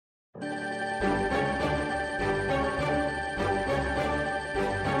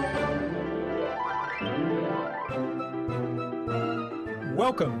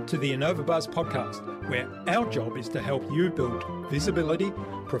Welcome to the InnovaBuzz podcast, where our job is to help you build visibility,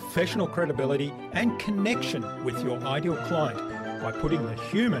 professional credibility, and connection with your ideal client by putting the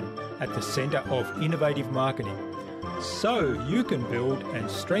human at the center of innovative marketing, so you can build and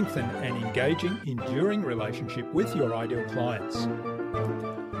strengthen an engaging, enduring relationship with your ideal clients.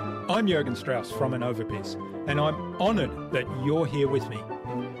 I'm Jürgen Strauss from InnovaBiz, and I'm honored that you're here with me.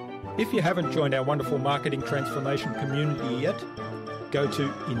 If you haven't joined our wonderful marketing transformation community yet, go to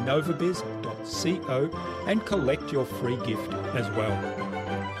innovabiz.co and collect your free gift as well.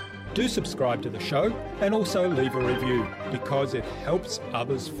 Do subscribe to the show and also leave a review because it helps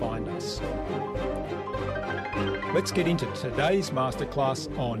others find us. Let's get into today's masterclass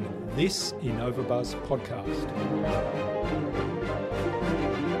on this InnovaBuzz podcast.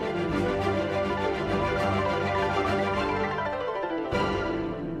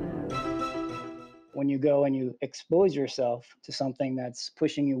 When you go and you expose yourself to something that's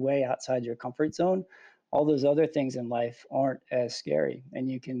pushing you way outside your comfort zone, all those other things in life aren't as scary, and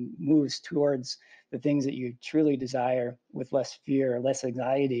you can move towards the things that you truly desire with less fear, less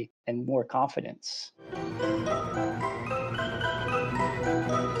anxiety, and more confidence.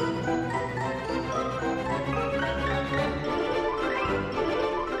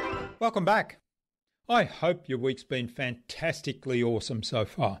 Welcome back. I hope your week's been fantastically awesome so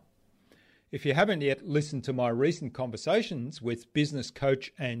far. If you haven't yet listened to my recent conversations with business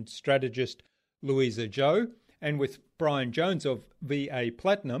coach and strategist Louisa Joe and with Brian Jones of VA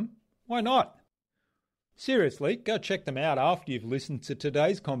Platinum, why not? Seriously, go check them out after you've listened to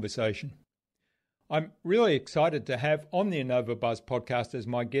today's conversation. I'm really excited to have on the InnovaBuzz podcast as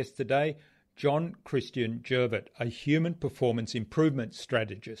my guest today, John Christian Jervett, a human performance improvement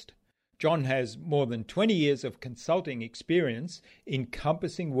strategist. John has more than 20 years of consulting experience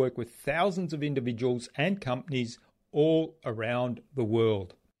encompassing work with thousands of individuals and companies all around the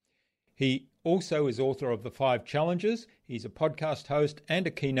world. He also is author of The 5 Challenges. He's a podcast host and a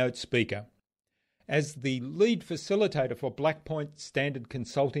keynote speaker. As the lead facilitator for Blackpoint Standard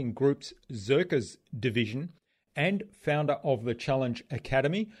Consulting Group's Zirkers division and founder of the Challenge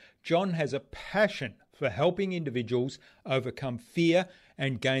Academy, John has a passion for helping individuals overcome fear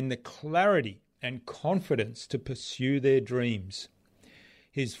and gain the clarity and confidence to pursue their dreams.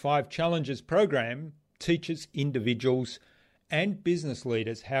 His 5 Challenges program teaches individuals and business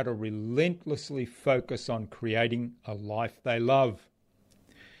leaders how to relentlessly focus on creating a life they love.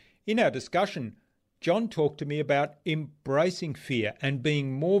 In our discussion, John talked to me about embracing fear and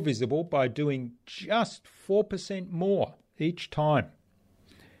being more visible by doing just 4% more each time.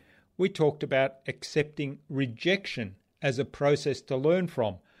 We talked about accepting rejection as a process to learn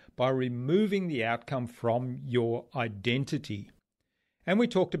from by removing the outcome from your identity. And we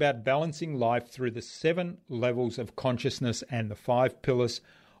talked about balancing life through the 7 levels of consciousness and the 5 pillars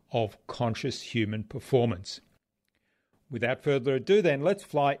of conscious human performance. Without further ado then, let's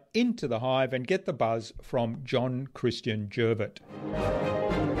fly into the hive and get the buzz from John Christian Jervett.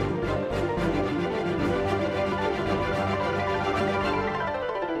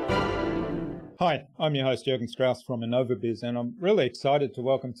 Hi, I'm your host Jürgen Strauss from InnovaBiz, and I'm really excited to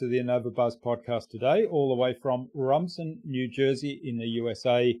welcome to the InnovaBuzz podcast today, all the way from Rumson, New Jersey in the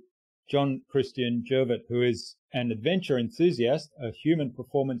USA, John Christian Jervett, who is an adventure enthusiast, a human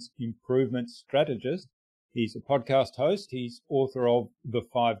performance improvement strategist. He's a podcast host, he's author of The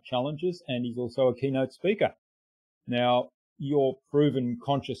 5 Challenges, and he's also a keynote speaker. Now, your proven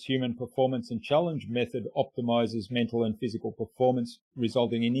conscious human performance and challenge method optimizes mental and physical performance,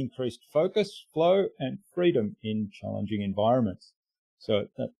 resulting in increased focus, flow, and freedom in challenging environments. So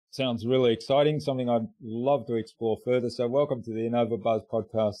that sounds really exciting, something I'd love to explore further. So welcome to the InnovaBuzz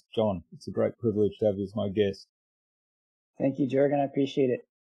podcast, John. It's a great privilege to have you as my guest. Thank you, Jürgen. I appreciate it.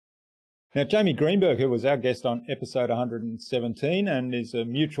 Now, Jamie Greenberg, who was our guest on episode 117 and is a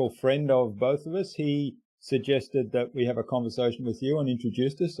mutual friend of both of us, he suggested that we have a conversation with you and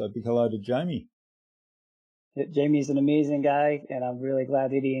introduced us. So big hello to Jamie. Jamie's an amazing guy, and I'm really glad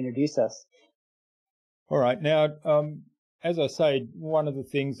that he introduced us. All right. Now, as I say, one of the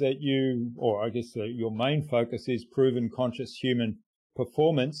things that your main focus is proven conscious human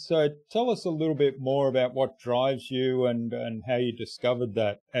performance. So tell us a little bit more about what drives you and how you discovered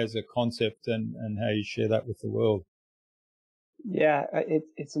that as a concept and how you share that with the world. Yeah,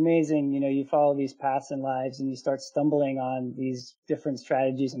 it's amazing. You know, you follow these paths in lives and you start stumbling on these different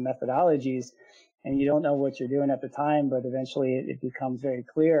strategies and methodologies, and you don't know what you're doing at the time, but eventually it becomes very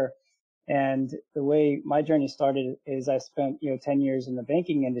clear. And the way my journey started is I spent, 10 years in the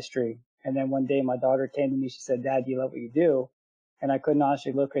banking industry. And then one day my daughter came to me, she said, "Dad, do you love what you do?" And I couldn't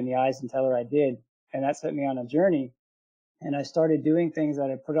honestly look her in the eyes and tell her I did. And that set me on a journey. And I started doing things that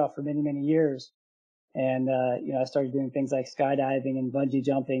I put off for many, many years. And, I started doing things like skydiving and bungee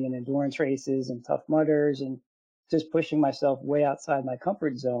jumping and endurance races and Tough Mudders and just pushing myself way outside my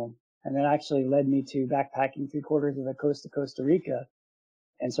comfort zone. And that actually led me to backpacking 3/4 of the coast of Costa Rica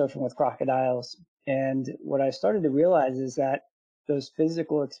and surfing with crocodiles. And what I started to realize is that those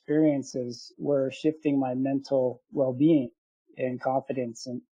physical experiences were shifting my mental well-being and confidence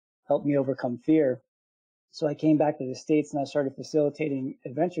and helped me overcome fear. So I came back to the States and I started facilitating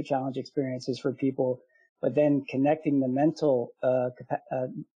adventure challenge experiences for people, but then connecting the mental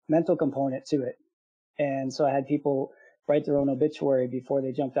component to it. And so I had people write their own obituary before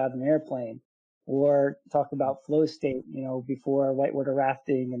they jumped out of an airplane, or talk about flow state, before whitewater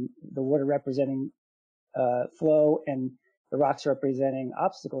rafting, and the water representing flow and the rocks representing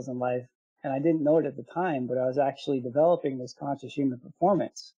obstacles in life. And I didn't know it at the time, but I was actually developing this conscious human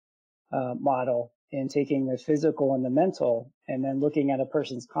performance model, and taking the physical and the mental and then looking at a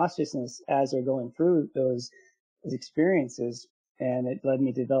person's consciousness as they're going through those experiences. And it led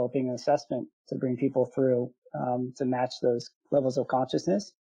me to developing an assessment to bring people through, to match those levels of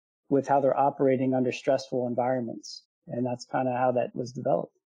consciousness with how they're operating under stressful environments. And that's kind of how that was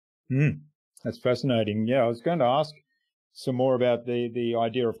developed. That's fascinating. Yeah, I was going to ask some more about the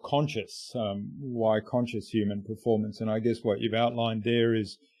idea of conscious, why conscious human performance. And I guess what you've outlined there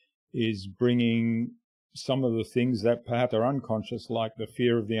is bringing some of the things that perhaps are unconscious, like the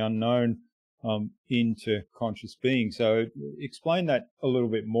fear of the unknown, into conscious being. So explain that a little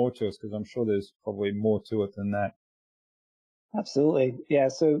bit more to us, because I'm sure there's probably more to it than that. Absolutely. Yeah.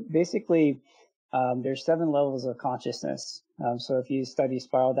 So basically, there's 7 levels of consciousness. So if you study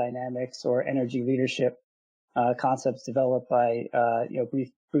spiral dynamics or energy leadership, concepts developed by,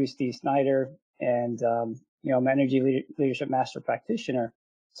 Bruce D. Snyder, and, I'm an energy leadership master practitioner.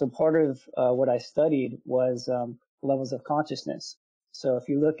 So part of what I studied was levels of consciousness. So if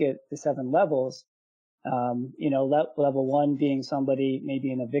you look at the 7 levels, level 1 being somebody maybe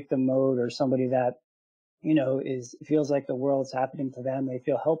in a victim mode, or somebody that, feels like the world's happening to them. They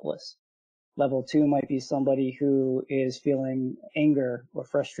feel helpless. Level 2 might be somebody who is feeling anger or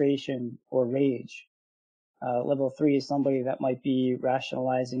frustration or rage. Level 3 is somebody that might be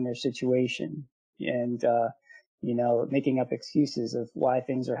rationalizing their situation and, making up excuses of why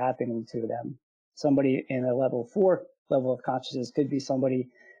things are happening to them. Somebody in a level 4 level of consciousness could be somebody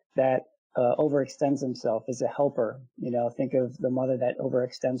that overextends himself as a helper. Think of the mother that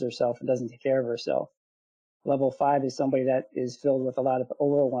overextends herself and doesn't take care of herself. Level 5 is somebody that is filled with a lot of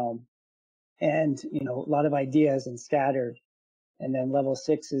overwhelm and, a lot of ideas and scattered. And then level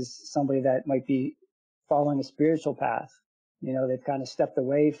 6 is somebody that might be following a spiritual path. They've kind of stepped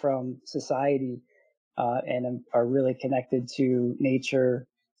away from society, and are really connected to nature.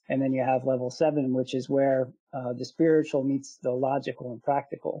 And then you have level 7, which is where the spiritual meets the logical and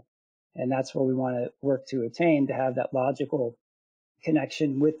practical. And that's where we want to work to attain, to have that logical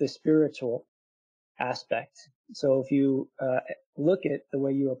connection with the spiritual aspect. So if you look at the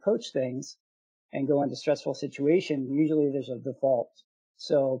way you approach things and go into stressful situation, usually there's a default.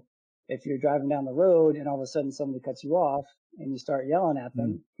 So if you're driving down the road and all of a sudden somebody cuts you off and you start yelling at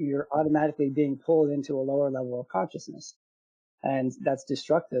them, you're automatically being pulled into a lower level of consciousness. And that's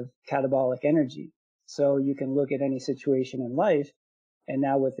destructive, catabolic energy. So you can look at any situation in life, and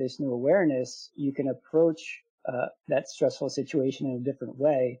now with this new awareness, you can approach that stressful situation in a different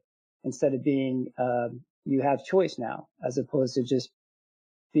way, instead of being, you have choice now, as opposed to just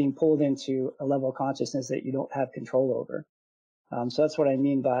being pulled into a level of consciousness that you don't have control over. So that's what I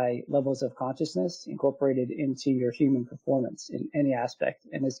mean by levels of consciousness incorporated into your human performance in any aspect.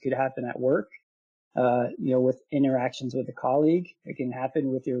 And this could happen at work, with interactions with a colleague. It can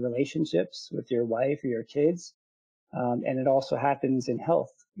happen with your relationships with your wife or your kids. And it also happens in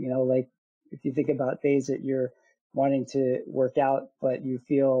health. Like if you think about days that you're wanting to work out, but you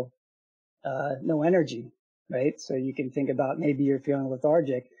feel no energy, right? So you can think about, maybe you're feeling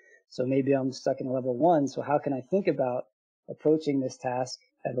lethargic. So maybe I'm stuck in level 1. So how can I think about approaching this task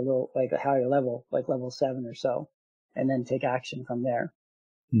at a higher level, like level 7 or so, and then take action from there?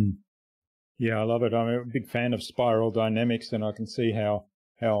 Yeah, I love it. I'm a big fan of spiral dynamics, and I can see how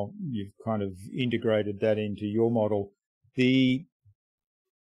you've kind of integrated that into your model. The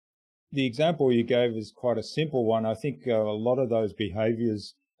example you gave is quite a simple one. I think a lot of those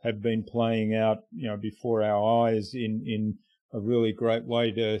behaviors have been playing out, before our eyes in a really great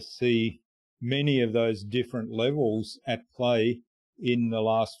way, to see many of those different levels at play in the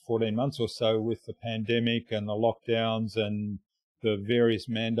last 14 months or so, with the pandemic and the lockdowns and the various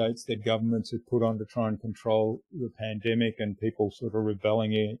mandates that governments have put on to try and control the pandemic, and people sort of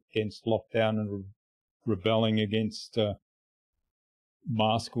rebelling against lockdown and rebelling against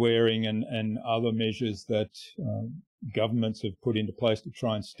mask wearing and other measures that governments have put into place to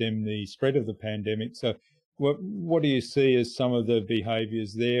try and stem the spread of the pandemic. So what do you see as some of the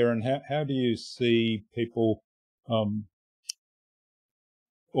behaviours there, and how do you see people, or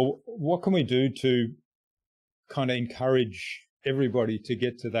what can we do to kind of encourage everybody to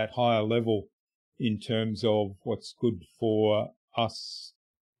get to that higher level in terms of what's good for us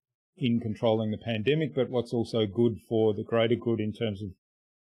in controlling the pandemic, but what's also good for the greater good in terms of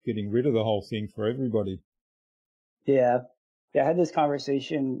getting rid of the whole thing for everybody? Yeah. I had this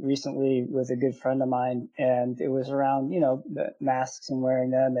conversation recently with a good friend of mine, and it was around, the masks and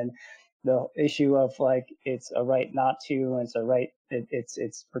wearing them, and the issue of like, it's a right not to, and it's a right,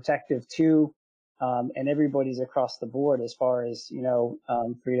 it's protective to, and everybody's across the board as far as,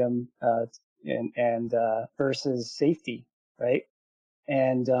 freedom, and versus safety, right?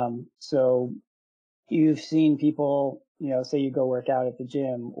 And so you've seen people, say you go work out at the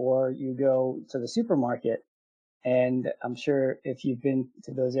gym or you go to the supermarket. And I'm sure if you've been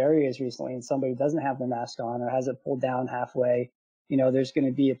to those areas recently and somebody doesn't have their mask on or has it pulled down halfway, there's going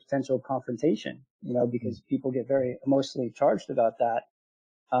to be a potential confrontation, because people get very emotionally charged about that.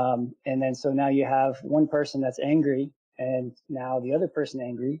 And then so now you have one person that's angry and now the other person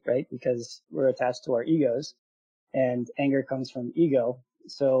angry, right? Because we're attached to our egos, and anger comes from ego.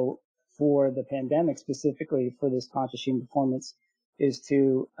 So for the pandemic, specifically for this conscious human performance, is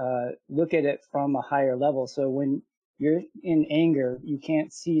to look at it from a higher level. So when you're in anger, you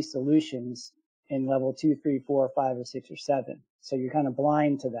can't see solutions in level 2, 3, 4, 5, or 6, or 7. So you're kind of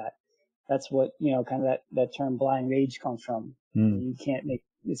blind to that. That's what, kind of that term blind rage comes from. You can't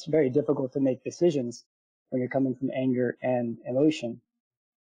it's very difficult to make decisions when you're coming from anger and emotion.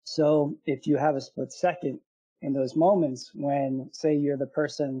 So if you have a split second in those moments when, say, you're the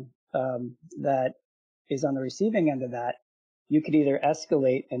person that is on the receiving end of that, you could either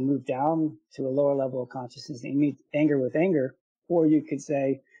escalate and move down to a lower level of consciousness and meet anger with anger, or you could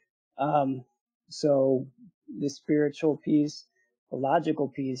say, so the spiritual piece, the logical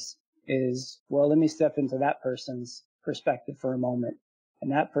piece is, well, let me step into that person's perspective for a moment.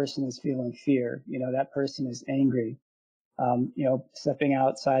 And that person is feeling fear. That person is angry. Stepping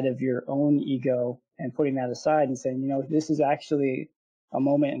outside of your own ego and putting that aside and saying, this is actually a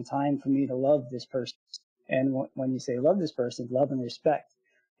moment in time for me to love this person. And when you say love this person, love and respect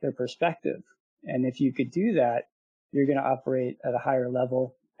their perspective. And if you could do that, you're going to operate at a higher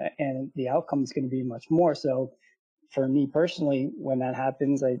level, and the outcome is going to be much more. So for me personally, when that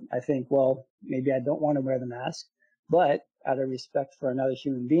happens, I think, well, maybe I don't want to wear the mask, but out of respect for another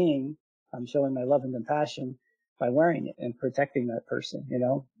human being, I'm showing my love and compassion by wearing it and protecting that person,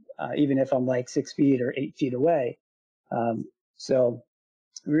 even if I'm like 6 feet or 8 feet away. So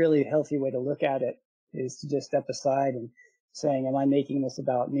really healthy way to look at it is to just step aside and saying, am I making this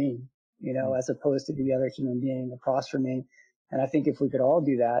about me, as opposed to the other human being across from me? And I think if we could all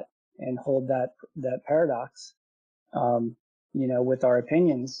do that and hold that paradox, with our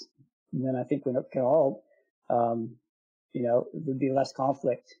opinions, then I think we can all, there'd be less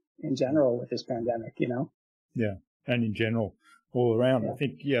conflict in general with this pandemic, Yeah, and in general, all around. Yeah. I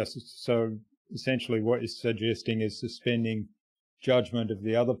think, yes, so essentially what you're suggesting is suspending judgment of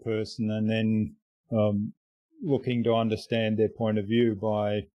the other person and then looking to understand their point of view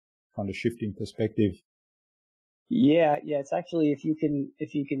by kind of shifting perspective. Yeah, it's actually, if you can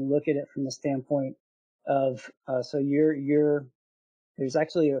look at it from the standpoint of, so there's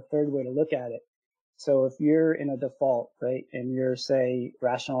actually a third way to look at it. So if you're in a default, right, and you're, say,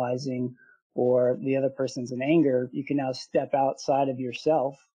 rationalizing, or the other person's in anger, you can now step outside of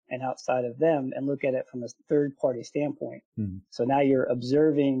yourself and outside of them and look at it from a third party standpoint. Mm-hmm. So now you're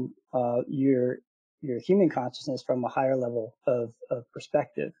observing your human consciousness from a higher level of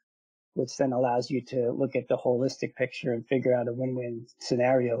perspective, which then allows you to look at the holistic picture and figure out a win-win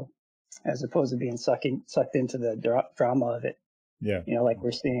scenario, as opposed to being sucked into the drama of it. Yeah. Like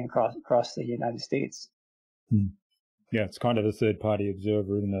we're seeing across the United States. Yeah, it's kind of a third-party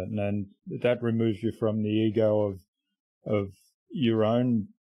observer, isn't it? And that removes you from the ego of your own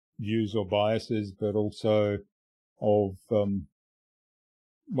views or biases, but also of,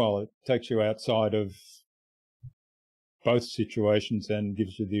 it takes you outside of both situations and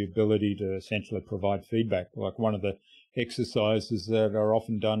gives you the ability to essentially provide feedback. Like one of the exercises that are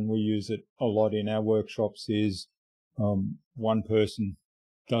often done, we use it a lot in our workshops, is one person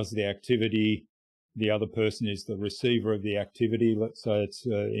does the activity, the other person is the receiver of the activity. Let's say it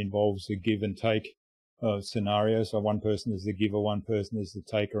involves a give and take scenario. So one person is the giver, one person is the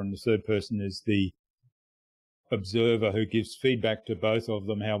taker, and the third person is the observer who gives feedback to both of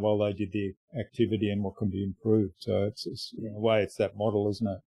them how well they did the activity and what can be improved. So it's in a way, it's that model, isn't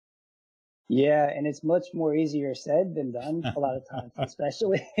it? Yeah, and it's much more easier said than done a lot of times,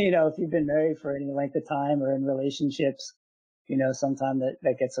 especially, if you've been married for any length of time or in relationships, sometime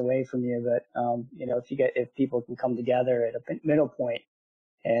that gets away from you. But, if people can come together at a middle point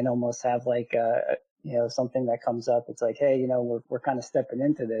and almost have like, something that comes up, it's like, hey, we're kind of stepping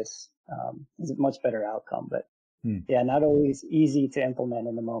into this, it's a much better outcome. But yeah, not always easy to implement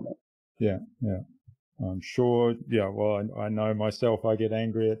in the moment. Yeah. I'm sure. Yeah. Well, I know myself, I get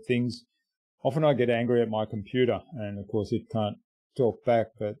angry at things. Often I get angry at my computer, and of course it can't talk back.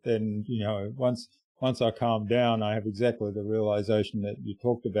 But then, once I calm down, I have exactly the realization that you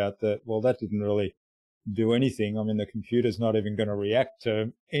talked about, that, well, that didn't really do anything. I mean, the computer's not even going to react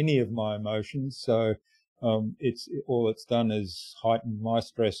to any of my emotions. So, it's done is heighten my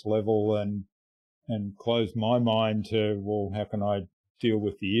stress level and close my mind to, well, how can I deal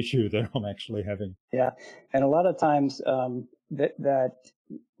with the issue that I'm actually having? Yeah. And a lot of times, a lot of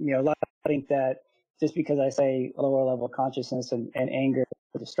people think that just because I say lower level consciousness and anger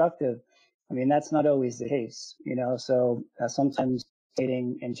are destructive, I mean, that's not always the case, so sometimes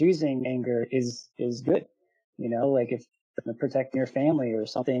stating and choosing anger is good, like if protecting your family or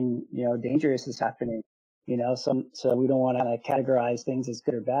something, dangerous is happening, so we don't want to categorize things as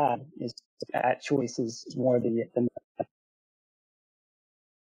good or bad. That choice is more the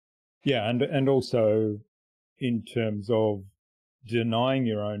Yeah. And also in terms of denying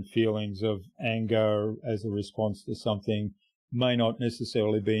your own feelings of anger as a response to something may not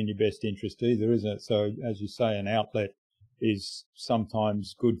necessarily be in your best interest either, isn't it? So, as you say, an outlet is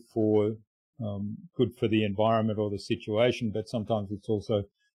sometimes good for the environment or the situation, but sometimes it's also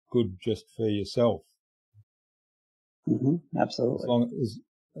good just for yourself. Absolutely.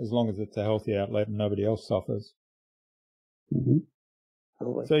 As long as it's a healthy outlet and nobody else suffers.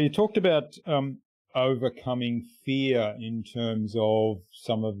 Absolutely. So you talked about overcoming fear in terms of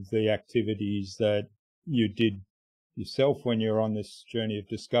some of the activities that you did yourself when you're on this journey of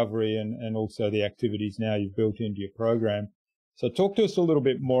discovery, and also the activities now you've built into your program. So talk to us a little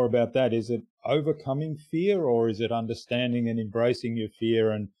bit more about that. Is it overcoming fear, or is it understanding and embracing your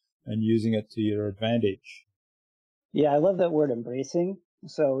fear and using it to your advantage? Yeah, I love that word, embracing.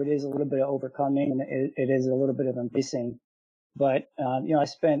 So it is a little bit of overcoming, and it is a little bit of embracing. But, I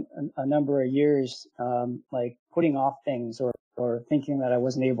spent a number of years, like putting off things or thinking that I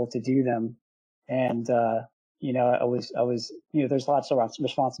wasn't able to do them. And, I was, there's lots of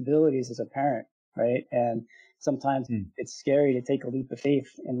responsibilities as a parent, right? And sometimes it's scary to take a leap of faith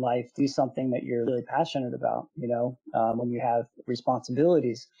in life, do something that you're really passionate about, when you have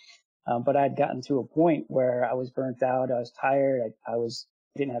responsibilities. But I'd gotten to a point where I was burnt out. I was tired.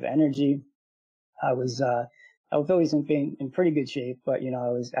 Didn't have energy. I've always been in pretty good shape, but, I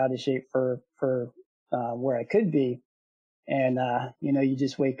was out of shape for where I could be. And, you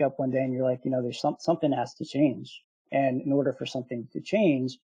just wake up one day and you're like, there's something has to change. And in order for something to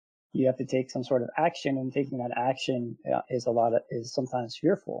change, you have to take some sort of action, and taking that action is sometimes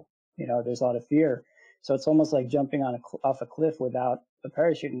fearful. There's a lot of fear. So it's almost like jumping off a cliff without a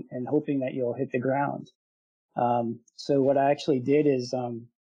parachute and hoping that you'll hit the ground. So what I actually did is,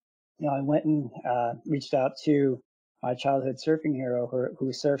 I went and reached out to my childhood surfing hero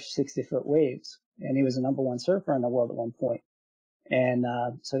who surfed 60-foot waves, and he was the number one surfer in the world at one point. And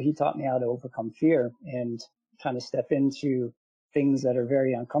so he taught me how to overcome fear and kind of step into things that are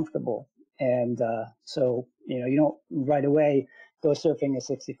very uncomfortable. And so, you don't right away go surfing a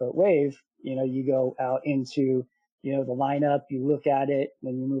 60-foot wave. You go out into, the lineup, you look at it,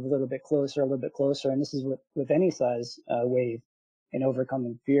 then you move a little bit closer. And this is with any size wave and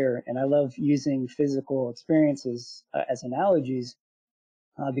overcoming fear. And I love using physical experiences as analogies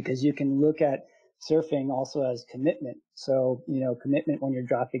because you can look at surfing also as commitment. So, commitment when you're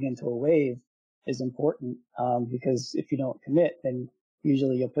dropping into a wave is important because if you don't commit, then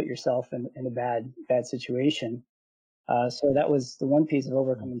usually you'll put yourself in a bad situation. So that was the one piece of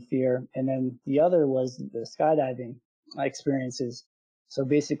overcoming fear. And then the other was the skydiving experiences. So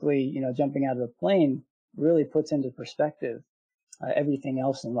basically, jumping out of a plane really puts into perspective everything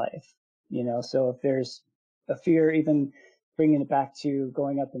else in life. So if there's a fear, even bringing it back to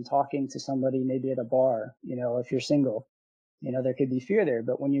going up and talking to somebody, maybe at a bar, if you're single, there could be fear there.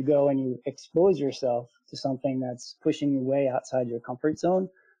 But when you go and you expose yourself to something that's pushing you way outside your comfort zone,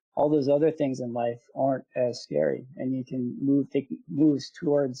 all those other things in life aren't as scary, and you can take moves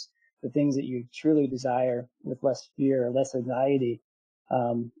towards the things that you truly desire with less fear, less anxiety,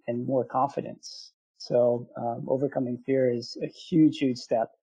 and more confidence. So overcoming fear is a huge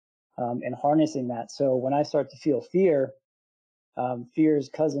step and harnessing that. So when I start to feel fear, fear's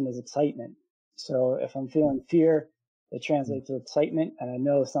cousin is excitement. So if I'm feeling fear, it translates to excitement, and I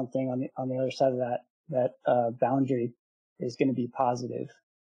know something on the other side of that boundary is going to be positive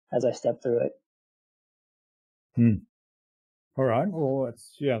as I step through it. All right. Well,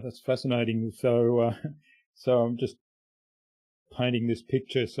 that's fascinating. So, so I'm just painting this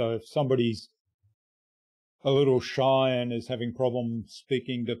picture. So if somebody's a little shy and is having problems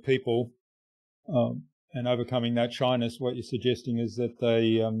speaking to people, and overcoming that shyness, what you're suggesting is that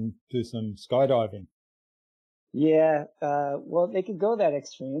they do some skydiving. Yeah, well, they could go that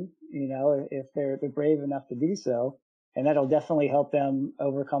extreme, if they're brave enough to do so, and that'll definitely help them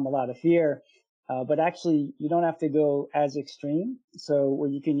overcome a lot of fear. But actually, you don't have to go as extreme. So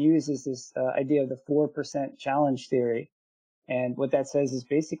what you can use is this idea of the 4% challenge theory. And what that says is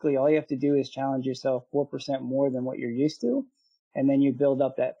basically all you have to do is challenge yourself 4% more than what you're used to. And then you build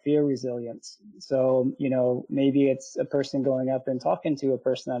up that fear resilience. So, maybe it's a person going up and talking to a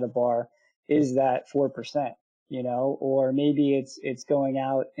person at a bar is that 4%, or maybe it's going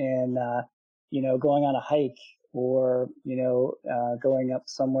out and, going on a hike, or, going up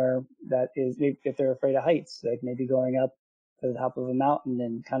somewhere that is, if they're afraid of heights, like maybe going up to the top of a mountain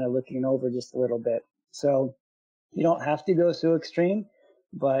and kind of looking over just a little bit. So you don't have to go so extreme,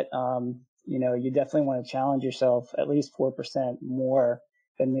 but, you definitely want to challenge yourself at least 4% more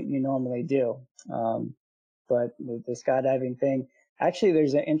than you normally do. But the skydiving thing, actually,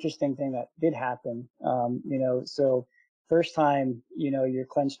 there's an interesting thing that did happen. So first time, you're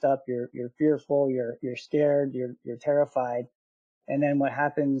clenched up, you're fearful, you're scared, you're terrified. And then what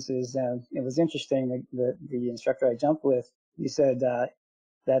happens is, it was interesting. The instructor I jumped with, he said,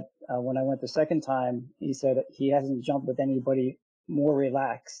 that when I went the second time, he said he hasn't jumped with anybody more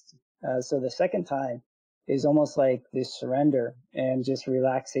relaxed. So the second time is almost like this surrender and just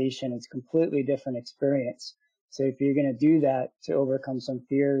relaxation. It's a completely different experience. So if you're going to do that to overcome some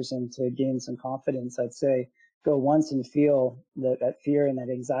fears and to gain some confidence, I'd say go once and feel that fear and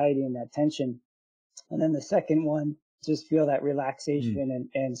that anxiety and that tension. And then the second one, just feel that relaxation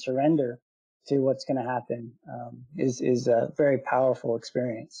and surrender to what's going to happen, is a very powerful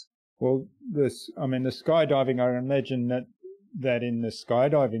experience. Well, the skydiving, I imagine that in the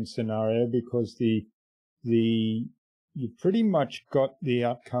skydiving scenario, because you pretty much got the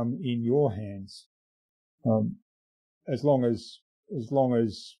outcome in your hands, as long as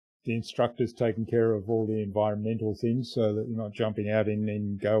the instructor's taking care of all the environmental things, so that you're not jumping out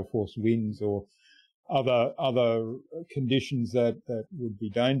in gale force winds or other conditions that would be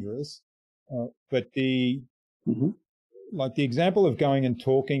dangerous. But like the example of going and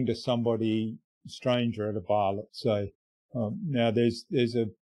talking to somebody, stranger at a bar, let's say, now there's a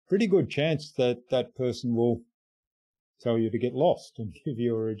pretty good chance that person will tell you to get lost and give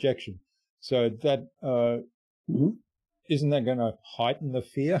you a rejection. So that isn't that going to heighten the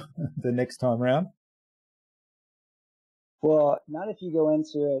fear the next time around? Well, not if you go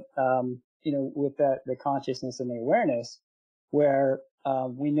into it, with the consciousness and the awareness, where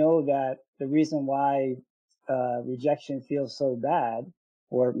we know that the reason why rejection feels so bad,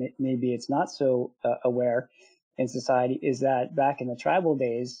 or maybe it's not so aware in society, is that back in the tribal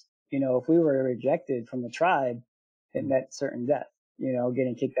days, if we were rejected from the tribe, it meant certain death,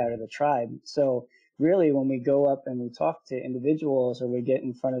 getting kicked out of the tribe. So really, when we go up and we talk to individuals, or we get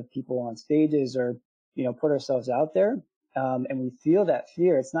in front of people on stages, or, put ourselves out there, and we feel that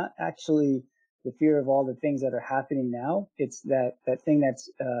fear, it's not actually the fear of all the things that are happening now. It's that thing that's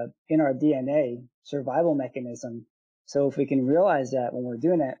in our DNA, survival mechanism. So if we can realize that when we're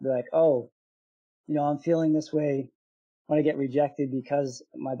doing that, be like, oh, I'm feeling this way when I get rejected because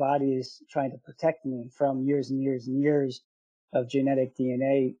my body is trying to protect me from years and years and years of genetic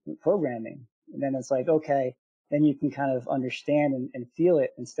DNA programming. And then it's like, okay, then you can kind of understand and feel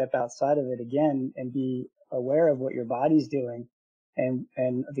it and step outside of it again and be aware of what your body's doing and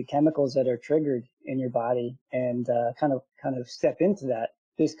the chemicals that are triggered in your body, and kind of step into that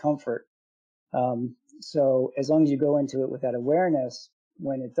discomfort. So as long as you go into it with that awareness,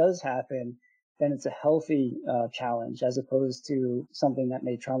 when it does happen, then it's a healthy challenge, as opposed to something that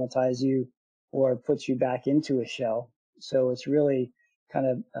may traumatize you or put you back into a shell. So it's really kind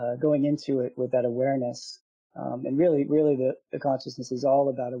of going into it with that awareness. And really the consciousness is all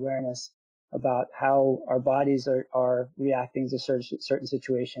about awareness, about how our bodies are reacting to certain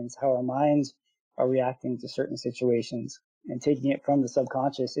situations, how our minds are reacting to certain situations, and taking it from the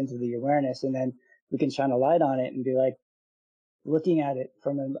subconscious into the awareness. And then we can shine a light on it and be like, looking at it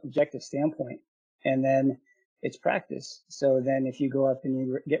from an objective standpoint. And then it's practice. So then if you go up and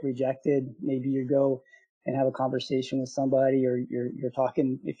you get rejected, maybe you go and have a conversation with somebody, or you're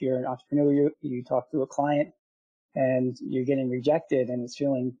talking, if you're an entrepreneur, you talk to a client and you're getting rejected, and it's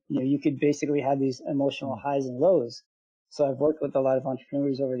feeling, you could basically have these emotional highs and lows. So I've worked with a lot of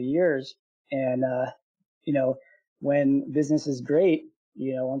entrepreneurs over the years, and you know, when business is great,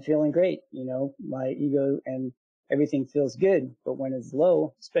 I'm feeling great. My ego and everything feels good. But when it's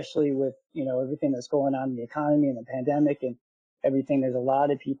low, especially with, everything that's going on in the economy and the pandemic and everything, there's a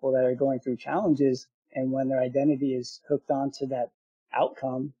lot of people that are going through challenges. And when their identity is hooked onto that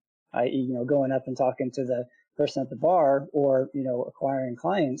outcome, i.e., going up and talking to the person at the bar, or, acquiring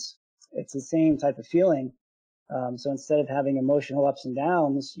clients, it's the same type of feeling. So instead of having emotional ups and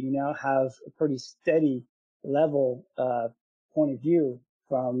downs, you now have a pretty steady level point of view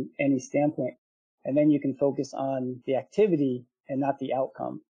from any standpoint. And then you can focus on the activity and not the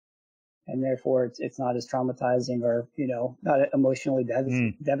outcome. And therefore, it's not as traumatizing, or, not emotionally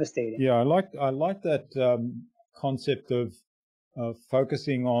devastating. Yeah, I like that concept of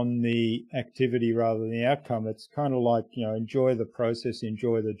focusing on the activity rather than the outcome. It's kind of like, enjoy the process,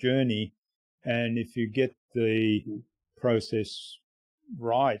 enjoy the journey. And if you get the process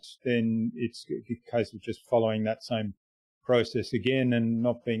right, then it's a case of just following that same process again and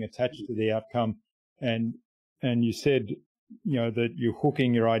not being attached to the outcome. And you said, that you're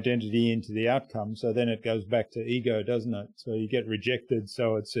hooking your identity into the outcome. So then it goes back to ego, doesn't it? So you get rejected.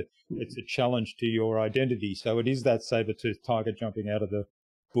 So it's a challenge to your identity. So it is that saber-toothed tiger jumping out of the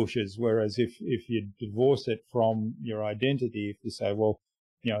bushes. Whereas if you divorce it from your identity, if you say, well,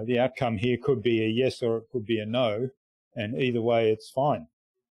 the outcome here could be a yes or it could be a no, and either way, it's fine.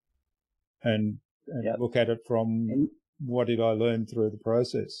 And yep. Look at it from what did I learn through the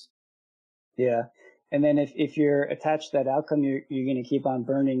process? Yeah. And then if you're attached to that outcome, you're going to keep on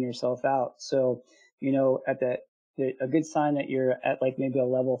burning yourself out. So, a good sign that you're at like maybe a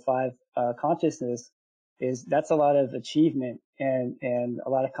level 5 consciousness is that's a lot of achievement and a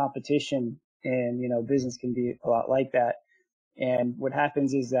lot of competition. And, business can be a lot like that. And what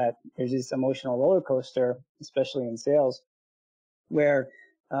happens is that there's this emotional roller coaster, especially in sales, where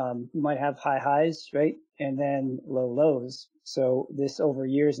you might have high highs, right? And then low lows. So this over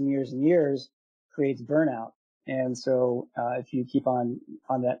years and years and years creates burnout. And so if you keep on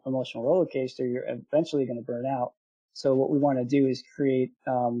that emotional roller coaster, you're eventually going to burn out. So what we want to do is create,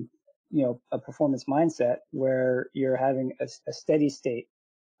 a performance mindset where you're having a steady state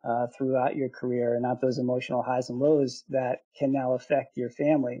throughout your career, and not those emotional highs and lows that can now affect your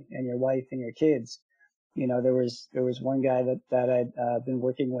family and your wife and your kids. There was one guy that I'd been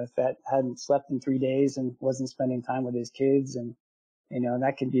working with that hadn't slept in 3 days and wasn't spending time with his kids, and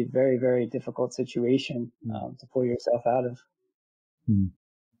that can be a very, very difficult situation to pull yourself out of.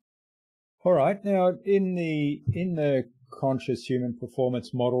 All right. Now, in the conscious human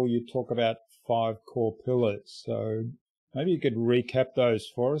performance model, you talk about 5 core pillars. So maybe you could recap those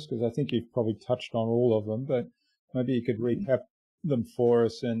for us, because I think you've probably touched on all of them, but maybe you could recap them for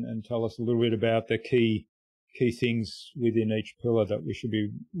us and tell us a little bit about the key things within each pillar that we should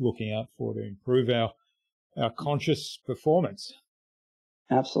be looking out for to improve our conscious performance.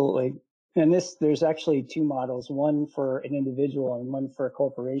 Absolutely. And there's actually 2 models, one for an individual and one for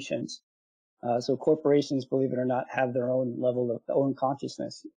corporations. So corporations, believe it or not, have their own level of own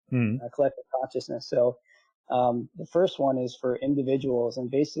consciousness, collective consciousness. So the first one is for individuals, and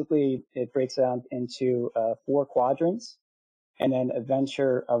basically it breaks down into 4 quadrants, and then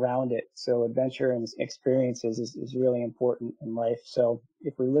adventure around it. So adventure and experiences is really important in life. So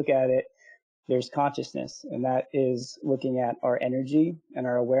if we look at it, there's consciousness, and that is looking at our energy and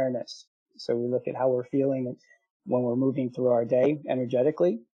our awareness. So we look at how we're feeling when we're moving through our day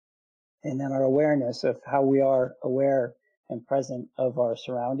energetically, and then our awareness of how we are aware and present of our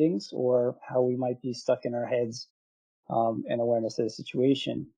surroundings, or how we might be stuck in our heads, and awareness of the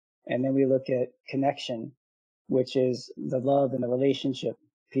situation. And then we look at connection, which is the love and the relationship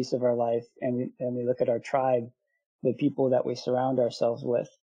piece of our life. And we look at our tribe, the people that we surround ourselves with.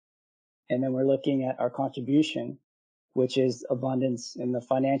 And then we're looking at our contribution, which is abundance in the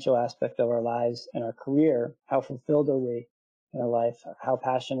financial aspect of our lives and our career. How fulfilled are we in our life? How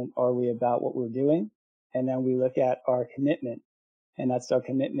passionate are we about what we're doing? And then we look at our commitment, and that's our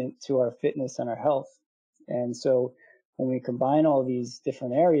commitment to our fitness and our health. And so when we combine all these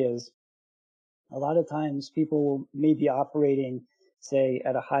different areas, a lot of times people may be operating, say,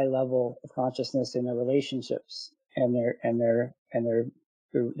 at a high level of consciousness in their relationships and their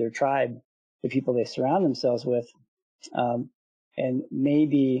tribe, the people they surround themselves with, and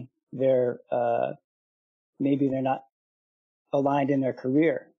maybe they're not aligned in their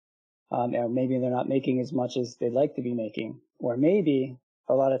career, or maybe they're not making as much as they'd like to be making, or maybe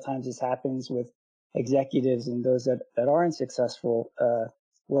a lot of times this happens with executives and those that are in successful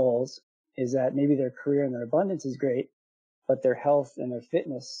roles is that maybe their career and their abundance is great, but their health and their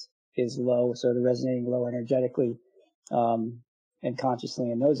fitness is low. So they're resonating low energetically and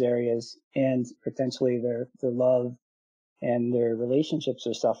consciously in those areas, and potentially their love and their relationships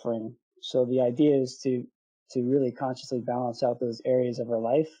are suffering. So the idea is to really consciously balance out those areas of our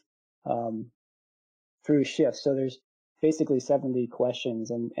life through shifts. So there's basically 70 questions,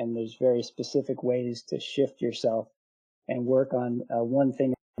 and there's very specific ways to shift yourself and work on one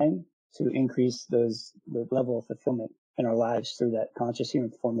thing at a time to increase the level of fulfillment in our lives through that conscious human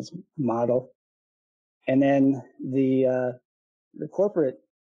performance model. And then the corporate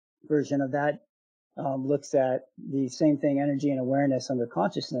version of that looks at the same thing, energy and awareness under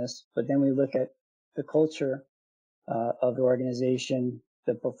consciousness, but then we look at the culture of the organization,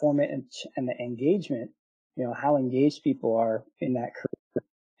 the performance and the engagement, how engaged people are in that career.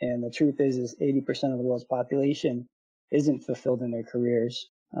 And the truth is 80% of the world's population isn't fulfilled in their careers,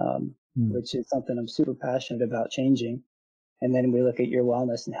 which is something I'm super passionate about changing. And then we look at your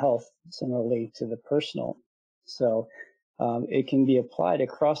wellness and health similarly to the personal. So it can be applied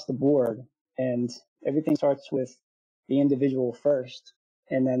across the board, and everything starts with the individual first,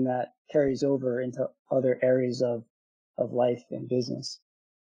 and then that carries over into other areas of life and business.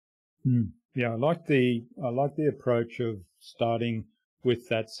 Yeah, I like the approach of starting with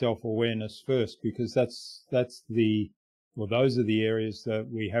that self-awareness first, because those are the areas that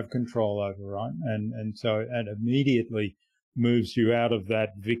we have control over, right? And so immediately moves you out of that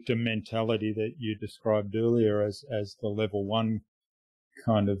victim mentality that you described earlier as the level one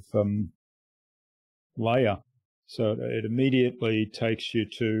kind of layer. So it immediately takes you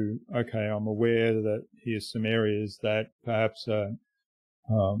to, okay, I'm aware that here's some areas that perhaps are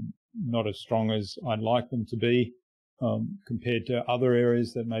not as strong as I'd like them to be compared to other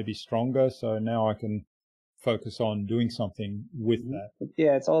areas that may be stronger. So now I can focus on doing something with that.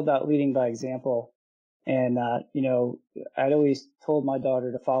 Yeah, it's all about leading by example. And, I'd always told my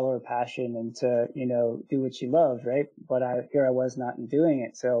daughter to follow her passion and to, do what she loved, right? But here I was not doing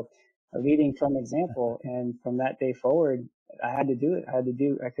it. So leading from example. And from that day forward, I had to do it.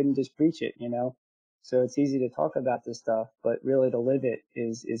 I couldn't just preach it, So it's easy to talk about this stuff, but really to live it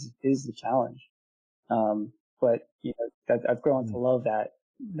is the challenge. But, I've grown to love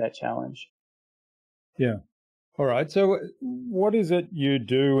that challenge. Yeah. All right. So what is it you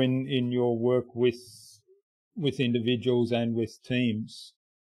do in your work with individuals and with teams?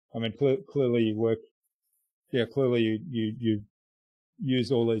 I mean, clearly you work. Yeah, clearly you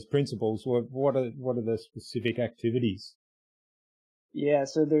use all these principles. What are the specific activities? Yeah,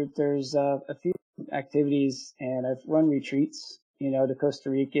 so there's a few activities, and I've run retreats, to Costa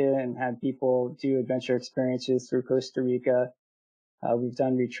Rica and had people do adventure experiences through Costa Rica. We've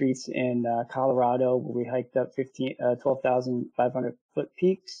done retreats in Colorado where we hiked up 12,500 foot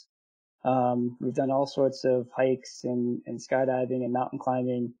peaks. We've done all sorts of hikes and skydiving and mountain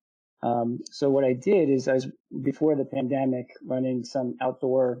climbing. So what I did is I was, before the pandemic, running some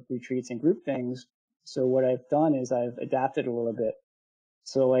outdoor retreats and group things. So what I've done is I've adapted a little bit.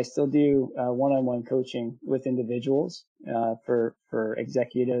 So I still do one-on-one coaching with individuals for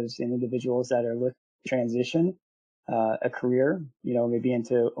executives and individuals that are looking to transition a career, maybe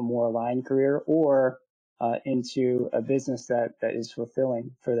into a more aligned career or into a business that is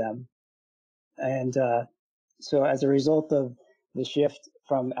fulfilling for them. And so as a result of the shift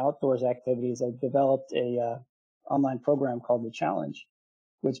from outdoors activities, I developed a online program called The Challenge,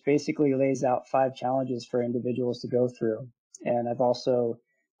 which basically lays out 5 challenges for individuals to go through. And I've also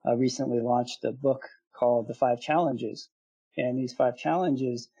recently launched a book called The 5 Challenges. And these 5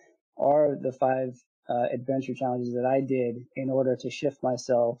 challenges are the 5 adventure challenges that I did in order to shift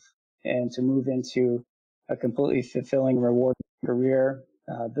myself and to move into a completely fulfilling, rewarding career,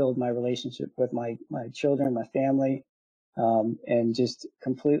 build my relationship with my children, my family, and just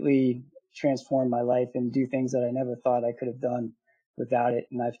completely transform my life and do things that I never thought I could have done without it.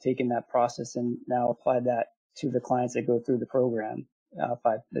 And I've taken that process and now applied that to the clients that go through the program,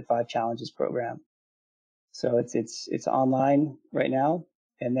 the 5 Challenges program. So it's online right now.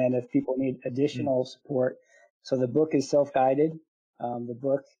 And then if people need additional support, so the book is self-guided. The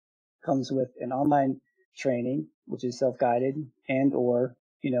book comes with an online training, which is self-guided, and or,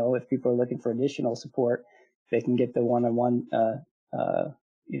 if people are looking for additional support, they can get the one-on-one, to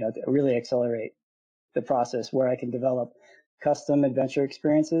really accelerate the process where I can develop custom adventure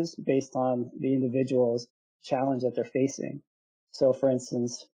experiences based on the individual's challenge that they're facing. So for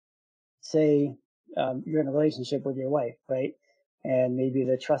instance, say you're in a relationship with your wife, right? And maybe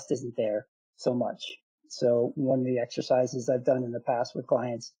the trust isn't there so much. So one of the exercises I've done in the past with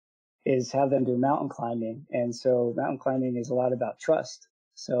clients is have them do mountain climbing. And so mountain climbing is a lot about trust.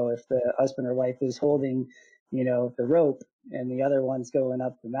 So if the husband or wife is holding, the rope and the other one's going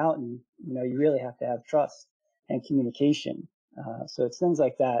up the mountain, you really have to have trust and communication. So it's things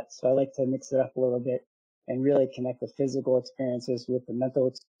like that. So I like to mix it up a little bit and really connect the physical experiences with the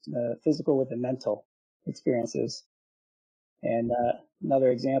mental, physical with the mental experiences. And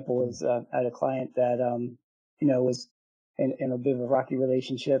another example is I had a client that, was in a bit of a rocky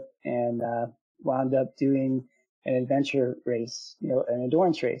relationship and wound up doing an adventure race, an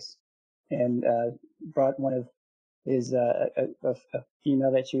endurance race, and brought one of his a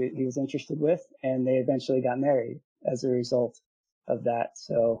female that he was interested with, and they eventually got married as a result of that.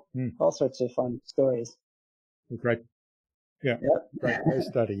 So all sorts of fun stories. Great. Yeah. Yep. Great case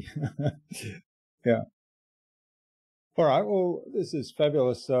study. Yeah. All right. Well, this is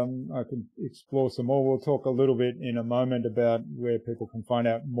fabulous. I can explore some more. We'll talk a little bit in a moment about where people can find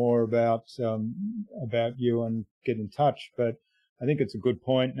out more about you and get in touch. But I think it's a good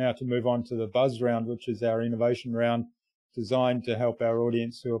point now to move on to the Buzz Round, which is our innovation round designed to help our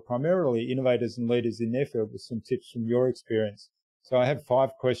audience who are primarily innovators and leaders in their field with some tips from your experience. So I have 5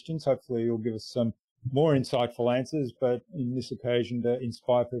 questions. Hopefully you'll give us some more insightful answers, but in this occasion to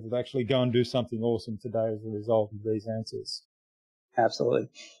inspire people to actually go and do something awesome today as a result of these answers. Absolutely.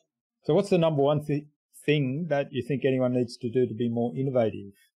 So what's the number one thing that you think anyone needs to do to be more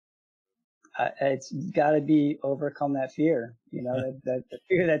innovative? It's got to be overcome that fear, that the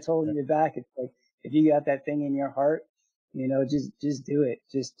fear that's holding you back. It's like, if you got that thing in your heart, just do it.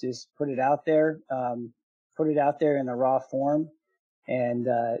 Just put it out there. Put it out there in a raw form. And,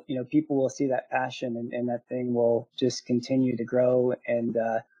 people will see that passion and that thing will just continue to grow and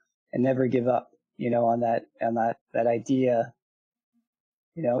never give up, on that idea,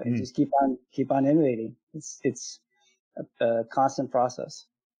 and just keep on innovating. It's a constant process.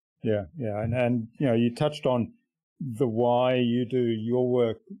 Yeah. And you touched on the why you do your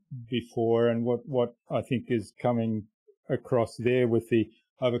work before, and what I think is coming across there with the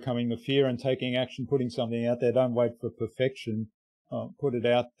overcoming the fear and taking action, putting something out there. Don't wait for perfection. Put it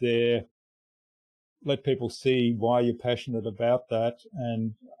out there, let people see why you're passionate about that.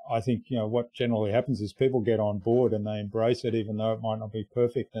 And I think, what generally happens is people get on board and they embrace it, even though it might not be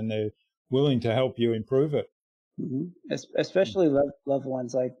perfect, and they're willing to help you improve it. Mm-hmm. Especially loved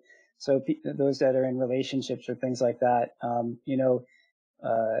ones, those that are in relationships or things like that,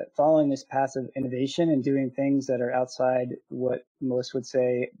 following this path of innovation and doing things that are outside what most would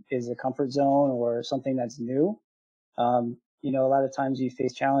say is a comfort zone or something that's new. A lot of times you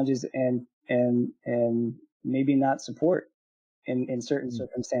face challenges and maybe not support in certain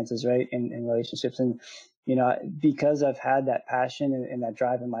circumstances, right? In relationships. And, because I've had that passion and that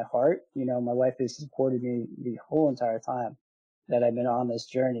drive in my heart, my wife has supported me the whole entire time that I've been on this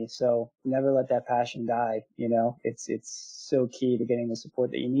journey. So never let that passion die. It's so key to getting the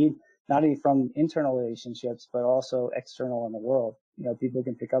support that you need, not only from internal relationships, but also external in the world. People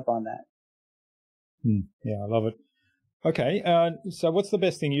can pick up on that. Yeah, I love it. Okay, so what's the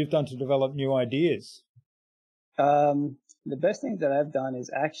best thing you've done to develop new ideas? The best thing that I've done is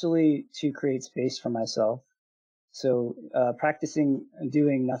actually to create space for myself. So practicing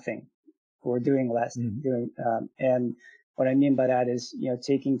doing nothing or doing less. And what I mean by that is,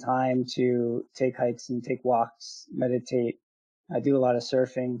 taking time to take hikes and take walks, meditate. I do a lot of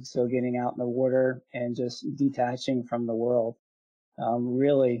surfing, so getting out in the water and just detaching from the world.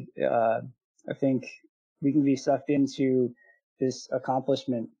 Really, I think we can be sucked into this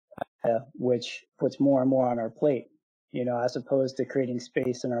accomplishment, which puts more and more on our plate, as opposed to creating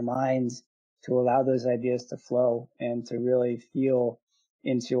space in our minds to allow those ideas to flow and to really feel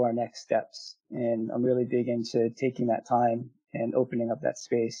into our next steps. And I'm really big into taking that time and opening up that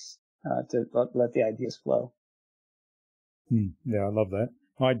space to let the ideas flow. Yeah, I love that.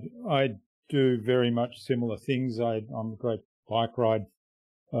 I do very much similar things. I'm a great bike ride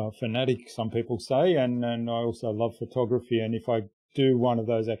fanatic, some people say, and I also love photography. And if I do one of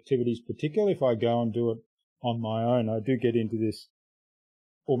those activities, particularly if I go and do it on my own, I do get into this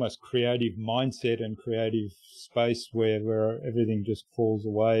almost creative mindset and creative space where everything just falls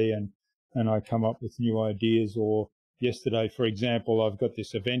away and I come up with new ideas. Or yesterday, for example, I've got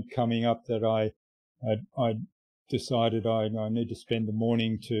this event coming up that I decided I need to spend the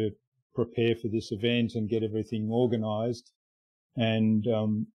morning to prepare for this event and get everything organized. And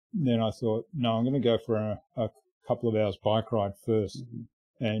then I thought, no, I'm going to go for a couple of hours bike ride first.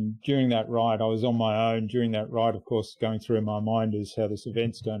 And during that ride, I was on my own. During that ride, of course, going through my mind is how this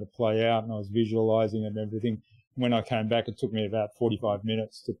event's going to play out, and I was visualizing it and everything. When I came back, it took me about 45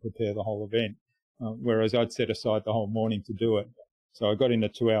 minutes to prepare the whole event, whereas I'd set aside the whole morning to do it. So I got in a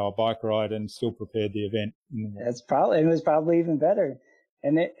 2-hour bike ride and still prepared the event. It was probably even better.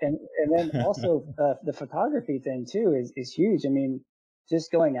 And then also the photography thing too is huge. I mean,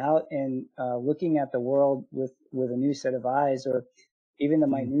 just going out and looking at the world with a new set of eyes, or even the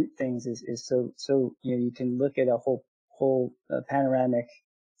minute things is so you can look at a whole panoramic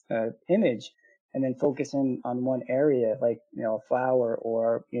image and then focus in on one area, like a flower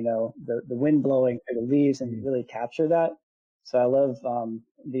or the wind blowing through the leaves, and really capture that. So I love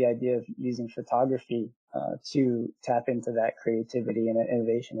the idea of using photography to tap into that creativity and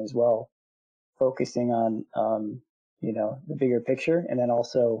innovation as well, focusing on the bigger picture, and then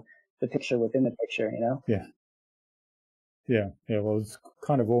also the picture within the picture. Yeah. Well, it's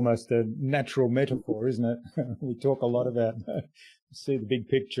kind of almost a natural metaphor, isn't it? We talk a lot about see the big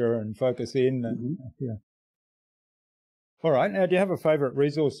picture and focus in. And, yeah. All right. Now, do you have a favorite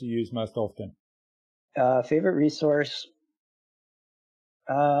resource you use most often? Favorite resource?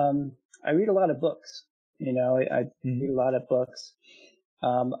 I read a lot of books. I read a lot of books.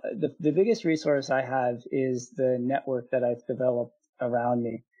 The biggest resource I have is the network that I've developed around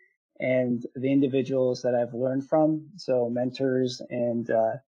me and the individuals that I've learned from. So mentors, and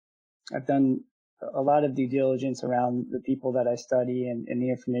I've done a lot of due diligence around the people that I study and the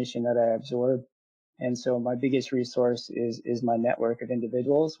information that I absorb. And so my biggest resource is my network of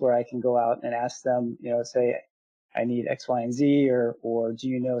individuals, where I can go out and ask them, say, I need X, Y, and Z, or do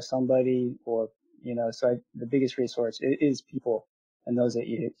you know somebody, or, the biggest resource is people and those that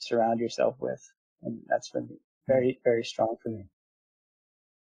you surround yourself with. And that's been very, very strong for me.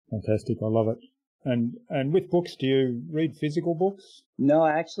 Fantastic. I love it. And with books, do you read physical books? No,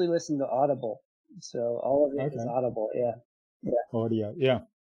 I actually listen to Audible. So all of it is Audible. Yeah. Audio. Yeah.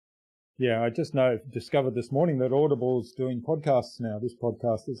 Yeah. I just discovered this morning that Audible's doing podcasts now. This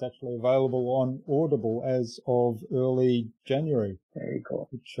podcast is actually available on Audible as of early January. Very cool.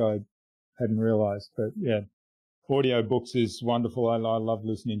 Which I hadn't realized, but yeah. Audio books is wonderful. I love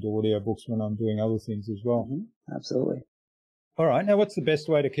listening to audio books when I'm doing other things as well. Absolutely. All right. Now, what's the best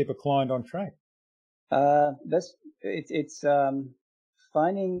way to keep a client on track? It's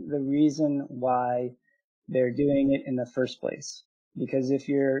finding the reason why they're doing it in the first place. Because if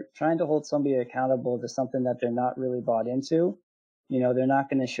you're trying to hold somebody accountable to something that they're not really bought into, they're not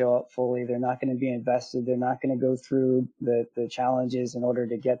going to show up fully. They're not going to be invested. They're not going to go through the challenges in order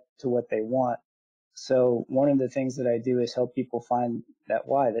to get to what they want. So one of the things that I do is help people find that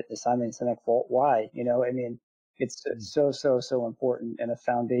why, that the Simon Sinek why. It's so important, and a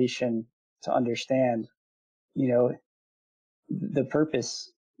foundation to understand, the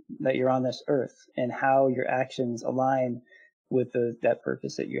purpose that you're on this earth and how your actions align with that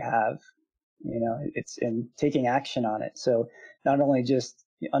purpose that you have. It's in taking action on it. So not only just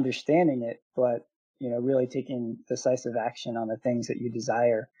understanding it, but, really taking decisive action on the things that you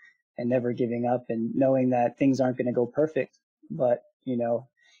desire and never giving up, and knowing that things aren't going to go perfect. But,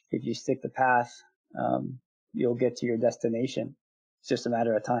 if you stick the path, you'll get to your destination. It's just a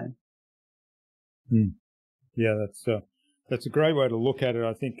matter of time. Yeah, that's a great way to look at it,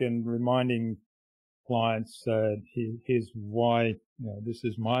 I think, and reminding clients here's why, this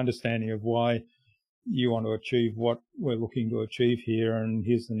is my understanding of why you want to achieve what we're looking to achieve here, and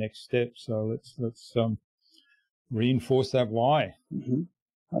here's the next step. So let's reinforce that why.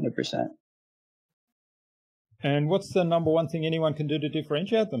 100%. And what's the number one thing anyone can do to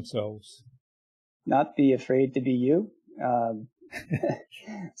differentiate themselves? Not be afraid to be you.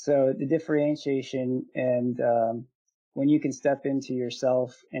 So the differentiation, and when you can step into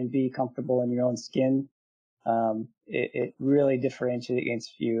yourself and be comfortable in your own skin, it really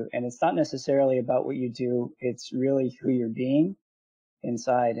differentiates you. And it's not necessarily about what you do. It's really who you're being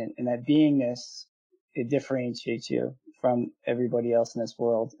inside. And that beingness, it differentiates you from everybody else in this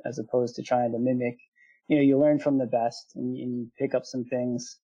world, as opposed to trying to mimic. You learn from the best, and you pick up some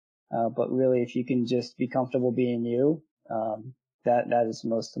things. But really, if you can just be comfortable being you, that is the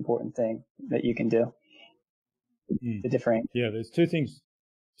most important thing that you can do. The different. Yeah, there's two things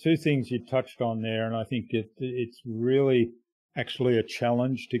you touched on there, and I think it's really actually a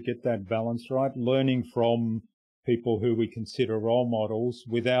challenge to get that balance right. Learning from people who we consider role models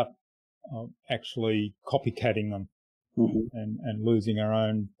without actually copycatting them, and losing our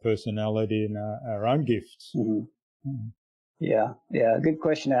own personality and our own gifts. Yeah. A good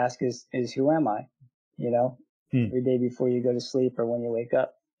question to ask is who am I? Every day before you go to sleep or when you wake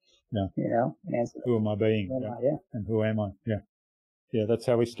up. Yeah. Answer. Who am I being? And who am I? Yeah. That's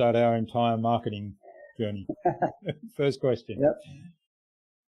how we start our entire marketing journey. First question. Yep.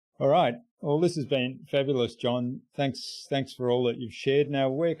 All right. Well, this has been fabulous, John. Thanks for all that you've shared.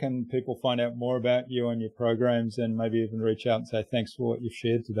 Now, where can people find out more about you and your programs, and maybe even reach out and say thanks for what you've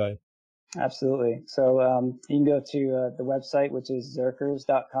shared today? Absolutely. So you can go to the website, which is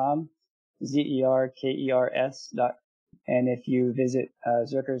zerkers.com, Zerkers.com. And if you visit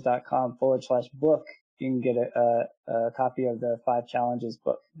zerkers.com/book, you can get a copy of the 5 Challenges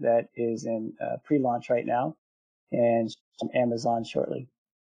book that is in pre-launch right now and on Amazon shortly.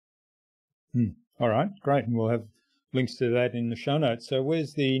 All right, great. And we'll have links to that in the show notes. So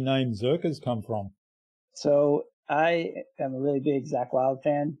where's the name Zerkers come from? So I am a really big Zakk Wylde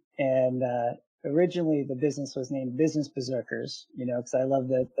fan. And originally the business was named Business Berserkers, because I love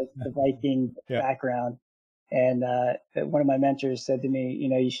the Viking background. And one of my mentors said to me,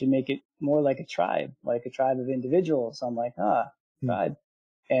 you should make it more like a tribe of individuals. I'm like, tribe.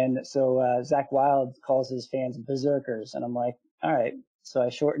 And so Zakk Wylde calls his fans Berserkers. And I'm like, all right. So I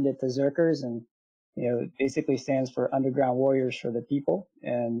shortened it to Zerkers, and it basically stands for Underground Warriors for the People.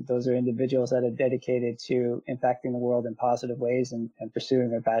 And those are individuals that are dedicated to impacting the world in positive ways and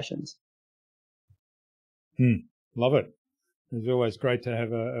pursuing their passions. Love it. It's always great to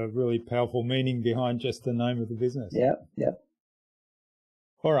have a really powerful meaning behind just the name of the business. Yep.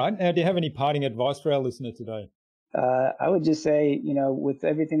 All right. Now, do you have any parting advice for our listener today? I would just say, with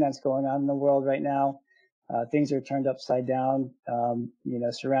everything that's going on in the world right now, things are turned upside down.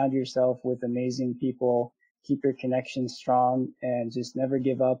 Surround yourself with amazing people, keep your connections strong, and just never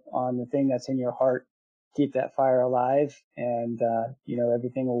give up on the thing that's in your heart. Keep that fire alive, and,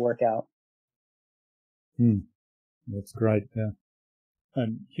 everything will work out. That's great. Yeah.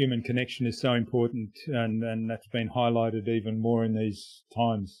 And human connection is so important, and that's been highlighted even more in these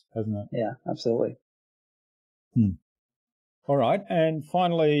times, hasn't it? Yeah, absolutely. All right. And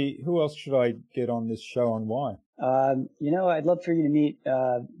finally, who else should I get on this show and why? I'd love for you to meet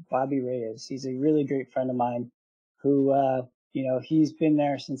Bobby Reyes. He's a really great friend of mine who, he's been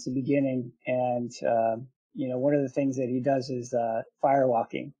there since the beginning. And, one of the things that he does is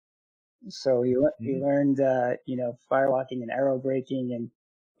firewalking. So he learned, firewalking and aerobreaking, and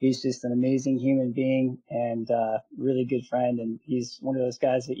he's just an amazing human being and really good friend. And he's one of those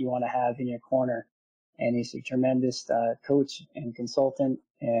guys that you want to have in your corner. And he's a tremendous coach and consultant,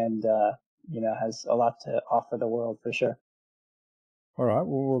 and has a lot to offer the world for sure. All right.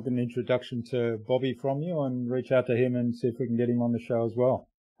 Well, we'll get an introduction to Bobby from you and reach out to him and see if we can get him on the show as well.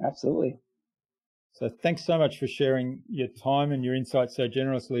 Absolutely. So thanks so much for sharing your time and your insights so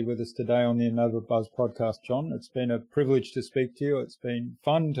generously with us today on the Innova Buzz podcast, John. It's been a privilege to speak to you. It's been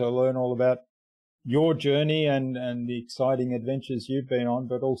fun to learn all about your journey and the exciting adventures you've been on,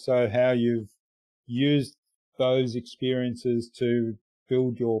 but also how you've used those experiences to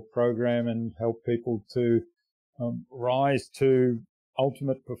build your program and help people to rise to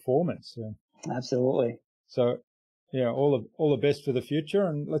ultimate performance. Absolutely. So, yeah, all the best for the future,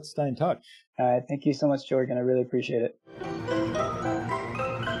 and let's stay in touch. All right. Thank you so much, Jordan. I really appreciate it.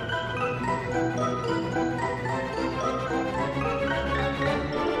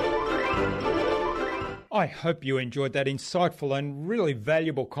 I hope you enjoyed that insightful and really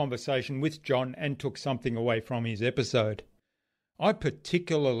valuable conversation with John and took something away from his episode. I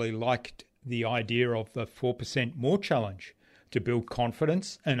particularly liked the idea of the 4% More Challenge to build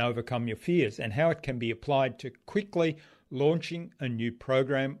confidence and overcome your fears, and how it can be applied to quickly launching a new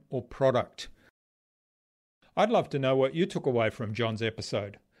program or product. I'd love to know what you took away from John's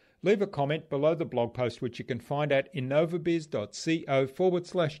episode. Leave a comment below the blog post, which you can find at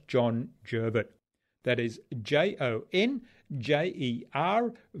innovabiz.co/John Jervert. That is JONJERVERT.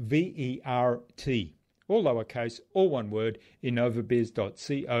 All lowercase, all one word,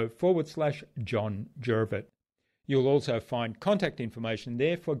 innovabiz.co/John Jervert. You'll also find contact information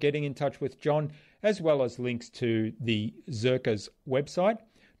there for getting in touch with John, as well as links to the Zerkers website,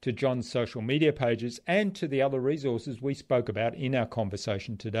 to John's social media pages, and to the other resources we spoke about in our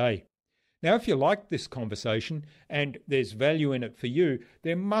conversation today. Now, if you like this conversation and there's value in it for you,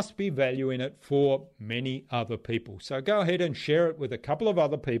 there must be value in it for many other people. So go ahead and share it with a couple of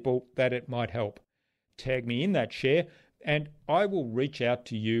other people that it might help. Tag me in that share, and I will reach out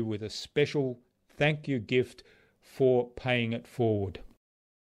to you with a special thank you gift for paying it forward.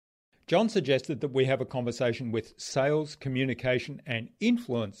 John suggested that we have a conversation with sales, communication and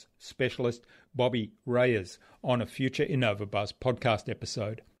influence specialist Bobby Reyes on a future Innova Buzz podcast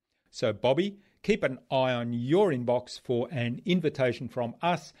episode. So Bobby, keep an eye on your inbox for an invitation from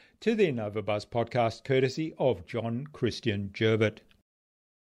us to the Innova Buzz podcast, courtesy of John Christian Jervert.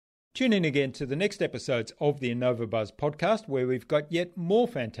 Tune in again to the next episodes of the InnovaBuzz podcast, where we've got yet more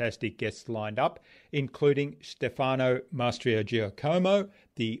fantastic guests lined up, including Stefano Mastriogiacomo,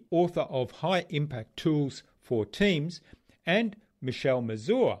 the author of High Impact Tools for Teams, and Michelle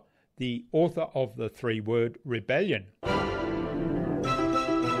Mazur, the author of The 3-Word Rebellion.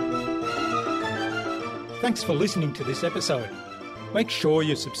 Thanks for listening to this episode. Make sure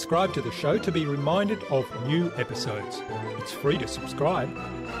you subscribe to the show to be reminded of new episodes. It's free to subscribe.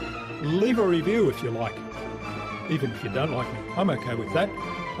 Leave a review if you like. Even if you don't like me, I'm okay with that.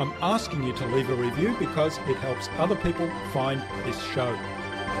 I'm asking you to leave a review because it helps other people find this show.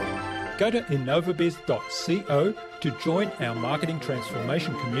 Go to innovabiz.co to join our marketing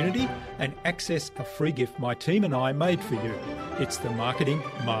transformation community and access a free gift my team and I made for you. It's the Marketing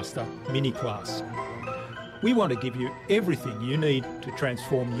Master Mini Class. We want to give you everything you need to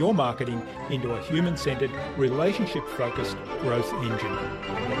transform your marketing into a human-centered, relationship-focused growth engine.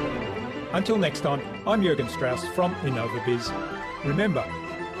 Until next time, I'm Jürgen Strauss from InnovaBiz. Remember,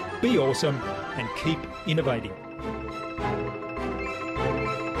 be awesome and keep innovating.